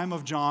at the time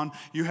of John.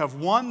 You have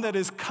 1 that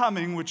is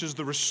coming, which is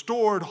the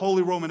restored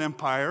Holy Roman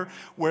Empire,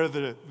 where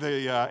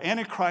the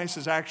Antichrist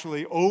is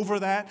actually over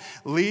that,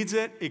 leads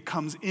it. It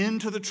comes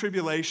into the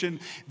tribulation.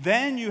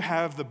 Then you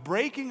have the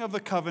breaking of the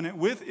covenant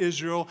with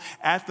Israel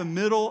at the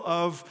middle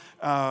of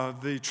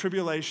the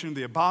tribulation,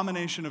 the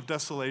abomination of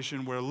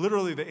desolation, where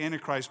literally the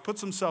Antichrist puts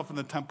himself in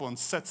the temple and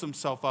sets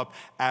himself up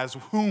as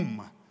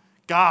whom?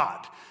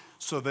 God.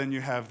 So then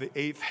you have the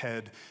 8th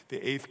head, the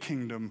 8th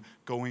kingdom,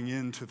 going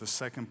into the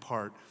second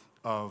part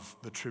of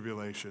the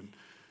tribulation.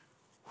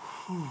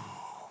 Whew.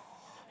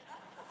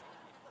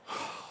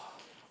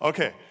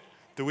 Okay,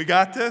 do we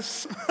got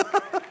this?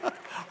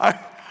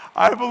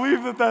 I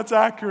believe that that's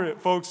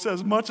accurate, folks.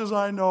 As much as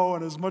I know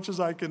and as much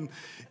as I can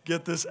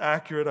get this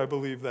accurate, I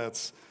believe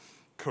that's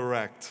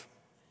correct.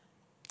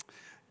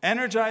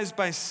 Energized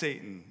by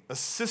Satan,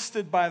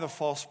 assisted by the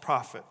false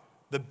prophet,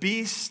 the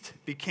beast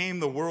became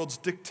the world's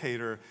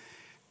dictator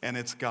and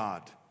its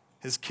God.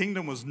 His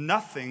kingdom was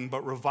nothing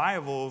but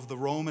revival of the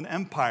Roman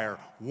Empire,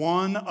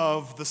 one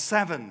of the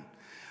 7.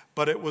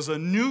 But it was a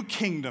new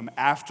kingdom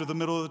after the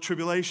middle of the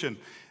tribulation,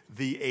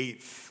 the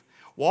 8th.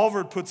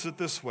 Walvoord puts it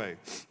this way: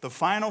 the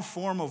final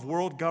form of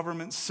world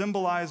government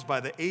symbolized by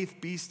the eighth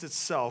beast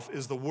itself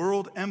is the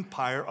world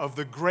empire of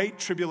the Great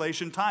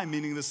Tribulation time,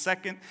 meaning the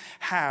second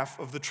half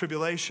of the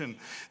tribulation.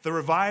 The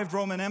revived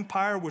Roman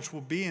Empire, which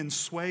will be in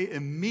sway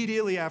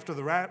immediately after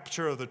the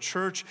rapture of the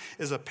church,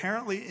 is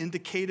apparently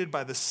indicated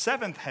by the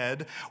seventh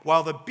head,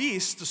 while the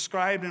beast,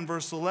 described in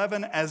verse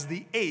 11 as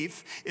the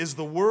eighth, is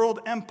the world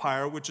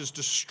empire which is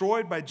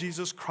destroyed by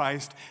Jesus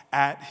Christ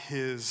at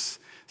his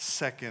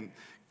second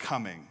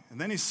coming. And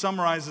then he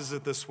summarizes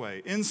it this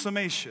way: in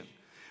summation,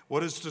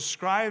 what is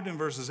described in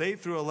verses 8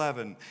 through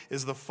 11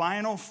 is the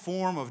final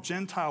form of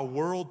Gentile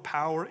world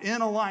power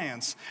in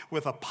alliance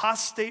with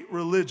apostate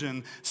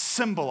religion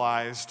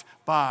symbolized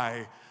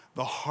by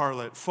the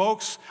harlot.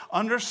 Folks,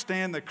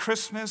 understand that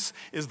Christmas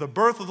is the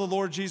birth of the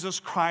Lord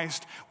Jesus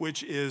Christ,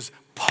 which is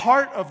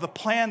part of the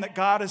plan that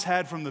God has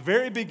had from the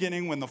very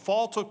beginning when the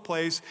fall took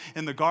place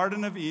in the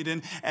Garden of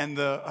Eden, and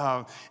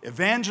the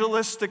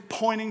evangelistic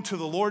pointing to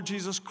the Lord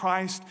Jesus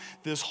Christ,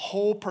 this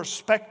whole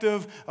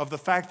perspective of the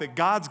fact that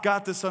God's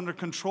got this under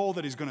control,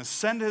 that he's going to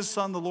send his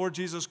son, the Lord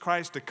Jesus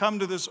Christ, to come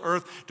to this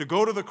earth, to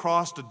go to the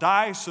cross, to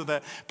die, so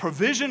that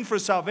provision for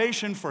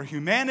salvation for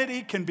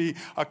humanity can be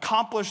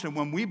accomplished. And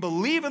when we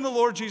believe in the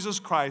Lord Jesus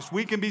Christ,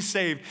 we can be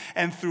saved.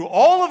 And through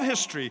all of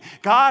history,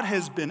 God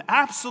has been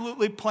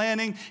absolutely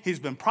planning.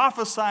 He's been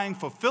prophesying,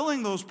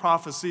 fulfilling those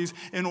prophecies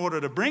in order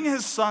to bring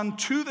his son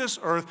to this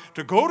earth,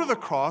 to go to the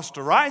cross,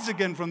 to rise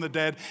again from the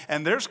dead.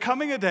 And there's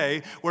coming a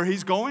day where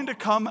he's going to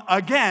come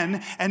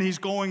again, and he's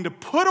going to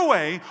put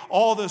away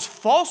all this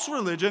false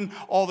religion,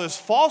 all this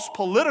false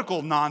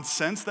political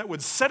nonsense that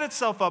would set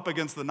itself up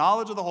against the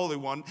knowledge of the Holy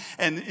One,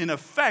 and in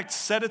effect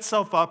set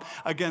itself up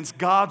against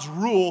God's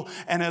rule.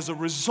 And as a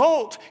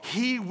result,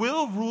 he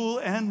will rule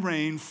and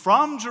reign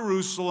from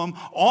Jerusalem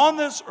on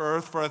this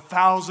earth for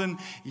 1,000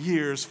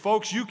 years.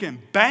 Folks, you can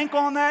bank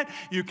on that.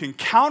 You can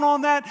count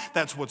on that.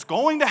 That's what's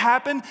going to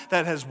happen.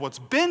 That is what's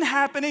been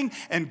happening,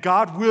 and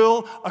God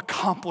will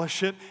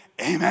accomplish it.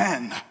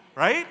 Amen.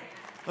 Right?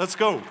 Let's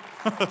go.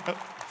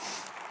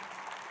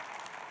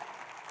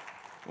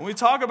 When we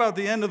talk about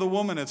the end of the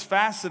woman, it's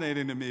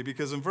fascinating to me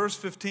because in verse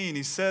 15,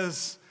 he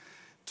says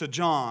to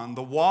John,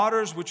 "The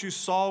waters which you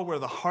saw where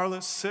the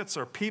harlot sits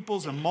are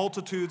peoples and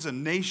multitudes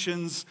and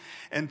nations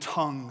and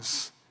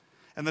tongues.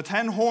 And the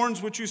 10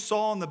 horns which you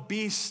saw in the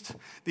beast,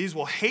 these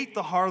will hate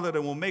the harlot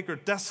and will make her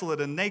desolate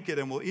and naked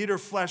and will eat her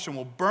flesh and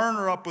will burn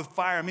her up with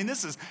fire." I mean,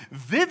 this is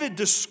vivid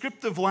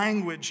descriptive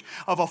language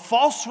of a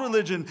false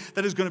religion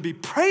that is going to be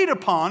preyed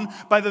upon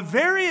by the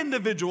very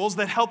individuals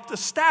that helped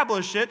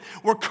establish it,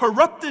 were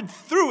corrupted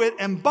through it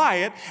and by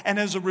it, and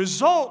as a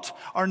result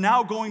are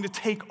now going to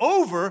take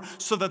over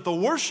so that the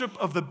worship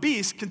of the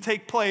beast can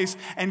take place.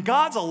 And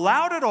God's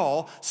allowed it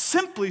all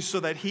simply so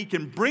that he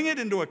can bring it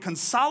into a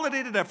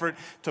consolidated effort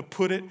to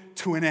put it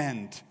to an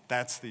end.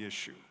 That's the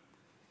issue.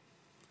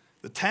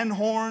 The 10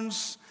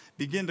 horns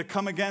begin to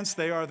come against.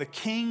 They are the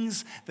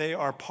kings. They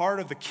are part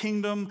of the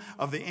kingdom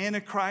of the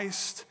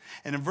Antichrist.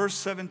 And in verse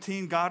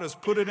 17, God has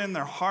put it in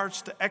their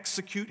hearts to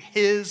execute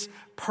his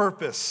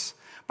purpose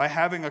by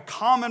having a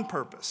common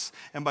purpose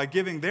and by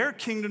giving their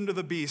kingdom to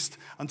the beast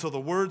until the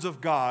words of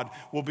God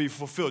will be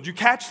fulfilled. You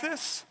catch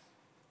this?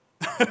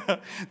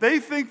 They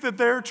think that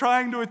they're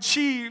trying to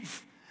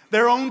achieve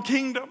their own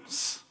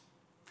kingdoms.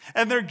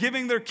 And they're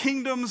giving their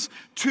kingdoms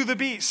to the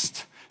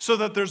beast so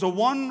that there's a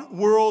one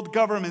world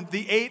government,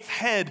 the eighth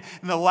head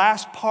in the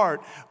last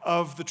part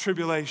of the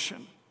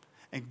tribulation.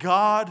 And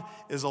God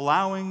is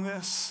allowing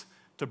this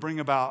to bring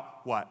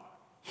about what?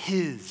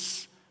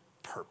 His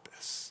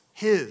purpose.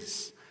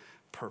 His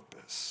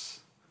purpose.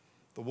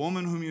 The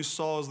woman whom you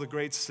saw is the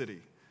great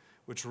city,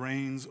 which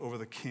reigns over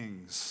the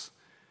kings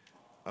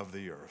of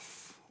the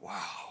earth.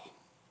 Wow.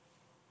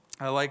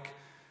 I like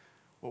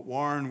what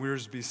Warren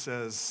Wiersbe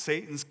says: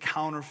 Satan's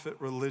counterfeit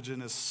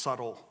religion is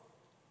subtle.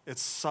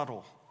 It's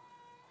subtle,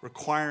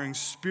 requiring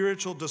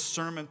spiritual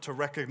discernment to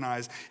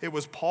recognize. It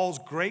was Paul's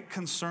great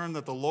concern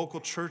that the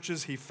local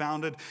churches he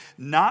founded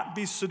not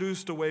be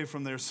seduced away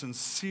from their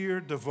sincere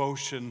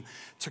devotion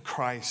to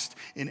Christ.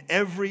 In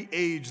every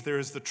age, there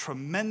is the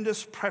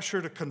tremendous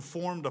pressure to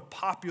conform to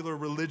popular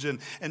religion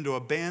and to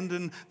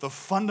abandon the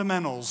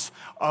fundamentals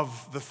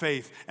of the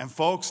faith. And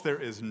folks, there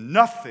is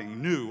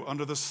nothing new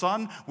under the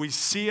sun. We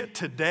see it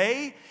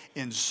today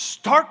in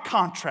stark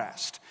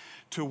contrast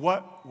to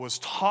what was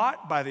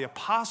taught by the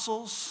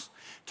apostles,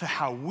 to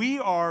how we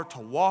are to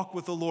walk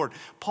with the Lord.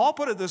 Paul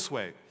put it this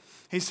way.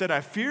 He said,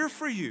 "I fear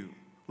for you,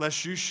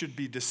 lest you should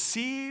be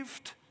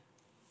deceived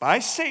by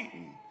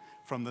Satan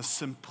from the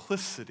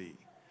simplicity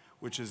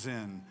which is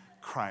in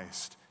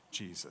Christ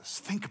Jesus."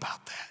 Think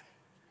about that.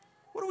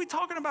 What are we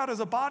talking about as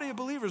a body of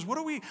believers? What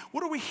are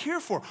we here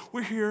for?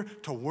 We're here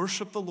to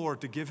worship the Lord,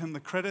 to give him the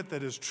credit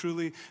that is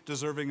truly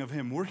deserving of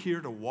him. We're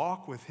here to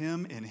walk with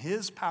him in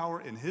his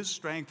power, in his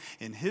strength,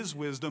 in his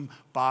wisdom,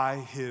 by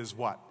his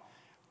what?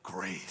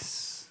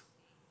 Grace.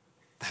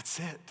 That's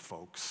it,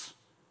 folks.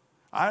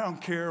 I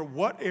don't care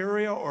what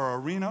area or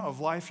arena of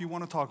life you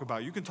want to talk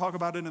about. You can talk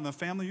about it in the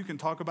family. You can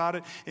talk about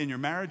it in your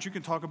marriage. You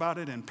can talk about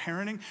it in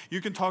parenting.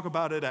 You can talk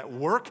about it at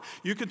work.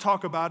 You can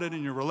talk about it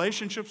in your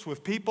relationships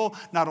with people,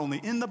 not only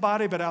in the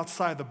body, but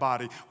outside the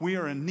body. We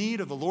are in need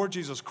of the Lord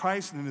Jesus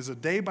Christ, and it is a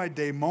day by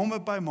day,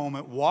 moment by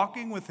moment,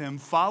 walking with Him,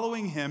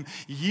 following Him,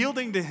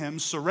 yielding to Him,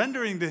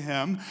 surrendering to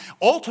Him,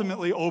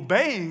 ultimately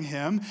obeying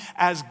Him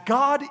as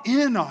God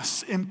in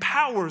us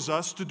empowers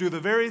us to do the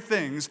very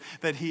things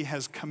that He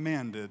has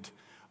commanded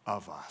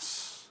of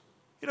us.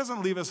 He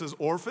doesn't leave us as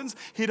orphans.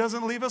 He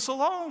doesn't leave us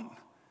alone.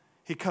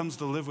 He comes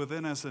to live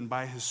within us, and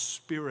by His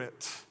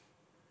Spirit,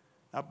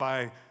 not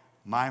by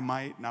my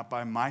might, not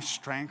by my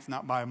strength,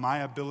 not by my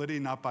ability,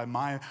 not by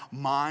my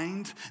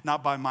mind,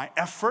 not by my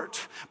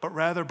effort, but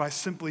rather by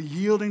simply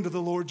yielding to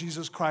the Lord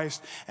Jesus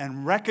Christ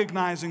and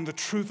recognizing the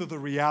truth of the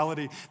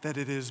reality that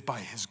it is by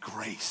His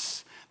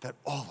grace that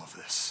all of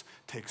this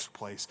takes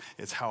place.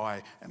 It's how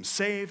I am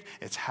saved.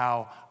 It's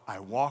how I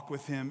walk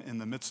with Him in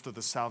the midst of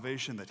the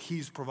salvation that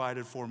He's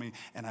provided for me,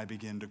 and I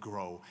begin to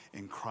grow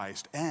in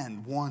Christ.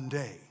 And one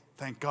day,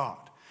 thank God,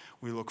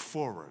 we look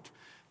forward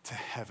to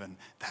heaven.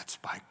 That's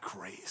by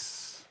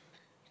grace.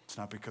 It's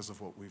not because of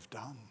what we've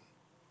done.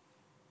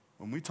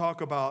 When we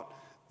talk about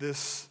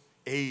this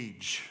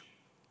age,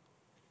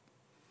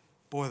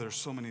 boy, there's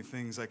so many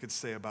things I could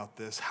say about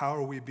this. How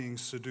are we being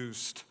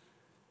seduced?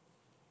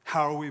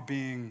 How are we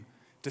being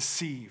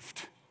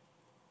deceived?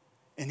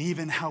 And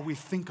even how we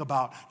think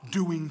about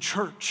doing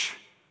church.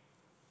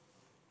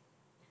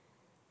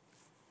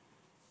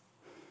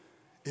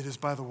 It is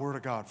by the Word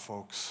of God,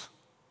 folks.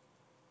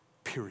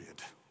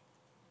 Period.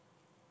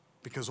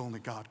 Because only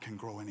God can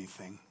grow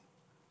anything.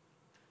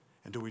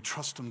 And do we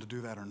trust Him to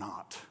do that or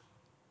not?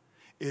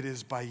 It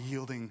is by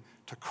yielding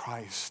to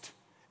Christ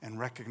and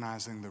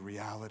recognizing the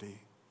reality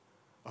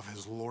of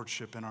His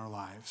lordship in our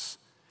lives,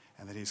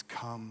 and that He's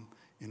come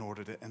in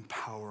order to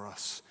empower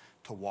us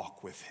to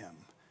walk with Him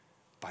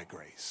by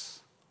grace.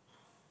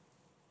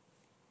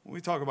 When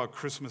we talk about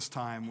Christmas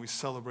time, we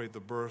celebrate the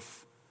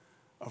birth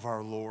of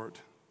our Lord.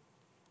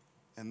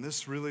 And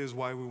this really is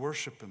why we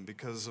worship Him,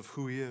 because of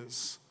who He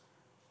is.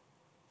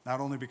 Not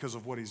only because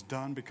of what He's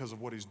done, because of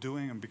what He's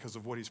doing, and because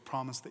of what He's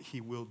promised that He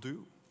will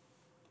do.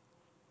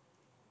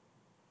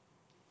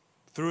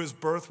 Through His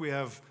birth, we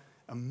have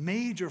a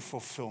major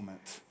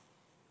fulfillment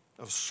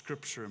of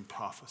Scripture and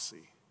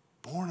prophecy.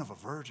 Born of a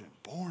virgin,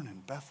 born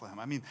in Bethlehem.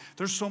 I mean,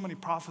 there's so many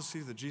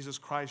prophecies that Jesus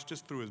Christ,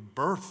 just through His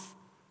birth,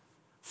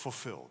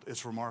 fulfilled.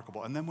 It's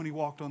remarkable. And then when He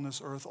walked on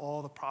this earth,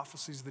 all the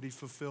prophecies that He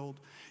fulfilled,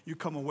 you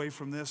come away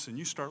from this and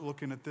you start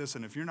looking at this,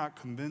 and if you're not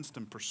convinced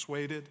and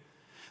persuaded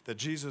that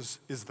Jesus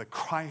is the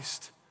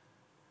Christ,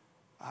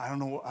 I don't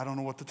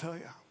know what to tell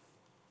you.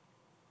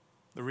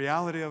 The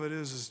reality of it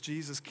is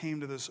Jesus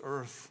came to this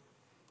earth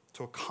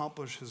to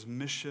accomplish His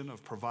mission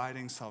of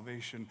providing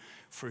salvation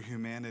for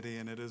humanity.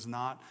 And it is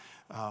not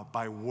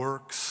by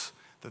works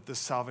that this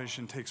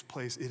salvation takes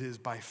place. It is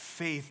by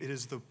faith. It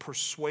is the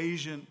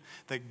persuasion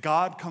that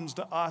God comes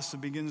to us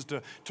and begins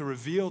to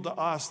reveal to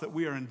us that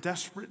we are in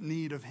desperate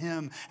need of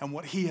Him and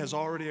what He has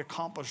already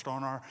accomplished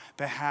on our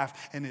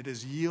behalf. And it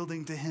is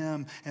yielding to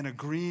Him and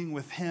agreeing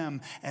with Him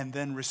and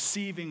then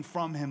receiving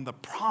from Him the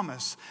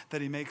promise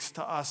that He makes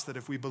to us that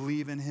if we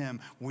believe in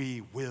Him,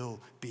 we will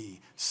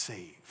be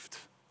saved.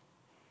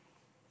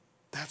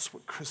 That's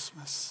what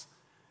Christmas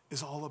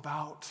is all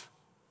about.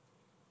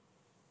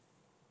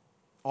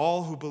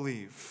 All who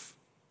believe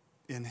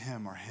in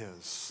Him are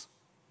His.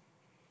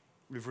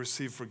 We've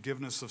received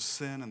forgiveness of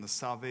sin and the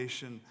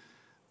salvation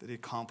that He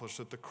accomplished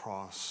at the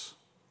cross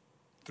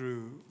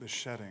through the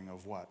shedding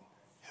of what?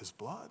 His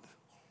blood.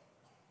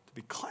 To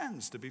be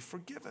cleansed, to be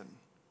forgiven.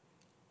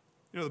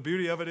 You know, the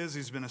beauty of it is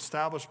He's been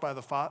established by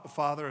the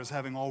Father as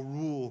having all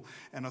rule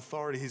and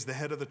authority. He's the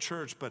head of the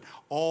church, but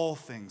all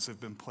things have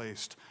been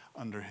placed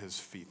under His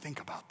feet. Think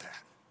about that.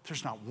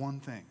 There's not one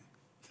thing,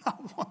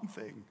 not one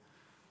thing.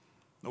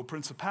 No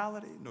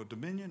principality, no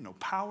dominion, no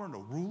power,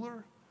 no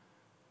ruler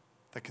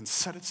that can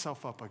set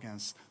itself up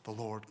against the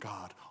Lord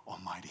God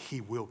Almighty. He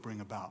will bring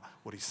about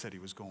what He said He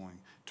was going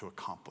to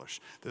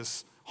accomplish.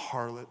 This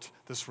harlot,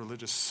 this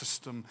religious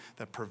system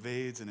that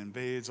pervades and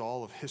invades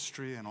all of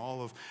history and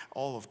all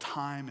of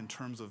time in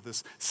terms of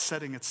this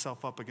setting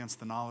itself up against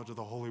the knowledge of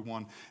the Holy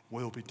One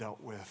will be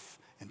dealt with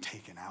and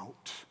taken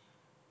out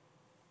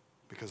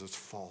because it's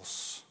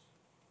false.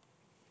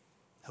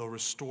 He'll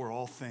restore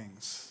all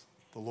things,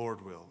 the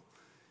Lord will,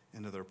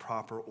 into their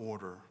proper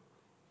order,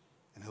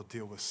 and He'll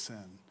deal with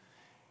sin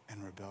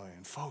and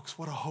rebellion. Folks,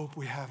 what a hope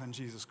we have in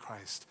Jesus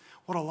Christ.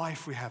 What a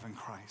life we have in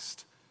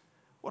Christ.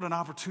 What an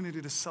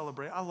opportunity to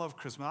celebrate. I love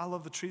Christmas. I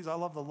love the trees. I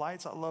love the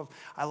lights. I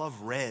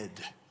love red.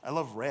 I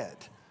love red.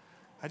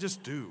 I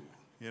just do,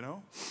 you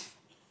know.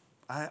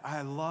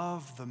 I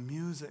love the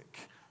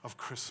music of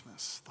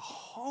Christmas, the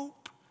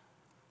hope,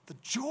 the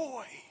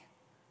joy.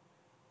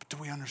 But do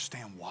we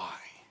understand why?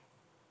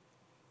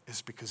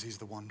 It's because He's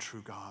the one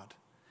true God.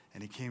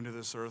 And he came to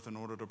this earth in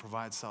order to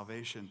provide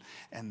salvation.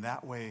 And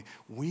that way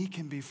we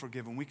can be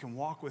forgiven. We can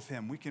walk with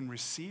him. We can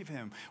receive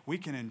him. We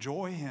can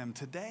enjoy him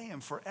today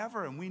and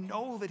forever. And we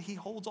know that he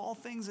holds all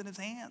things in his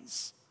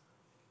hands,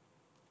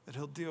 that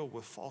he'll deal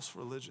with false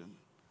religion.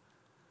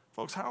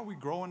 Folks, how are we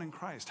growing in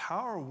Christ? How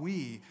are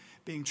we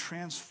being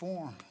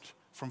transformed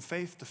from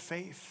faith to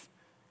faith,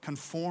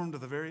 conformed to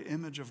the very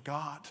image of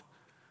God,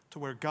 to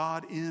where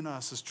God in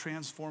us is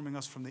transforming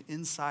us from the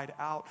inside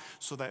out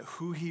so that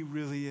who he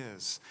really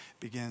is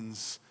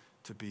begins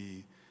to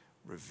be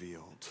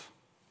revealed?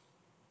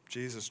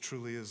 Jesus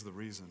truly is the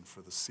reason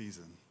for the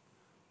season,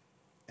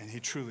 and he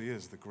truly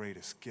is the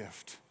greatest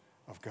gift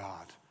of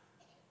God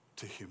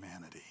to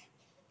humanity.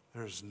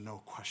 There's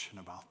no question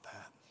about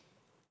that.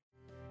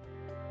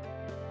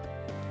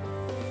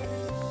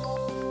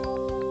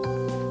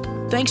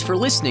 Thanks for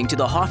listening to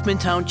the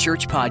Hoffmantown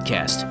Church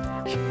Podcast.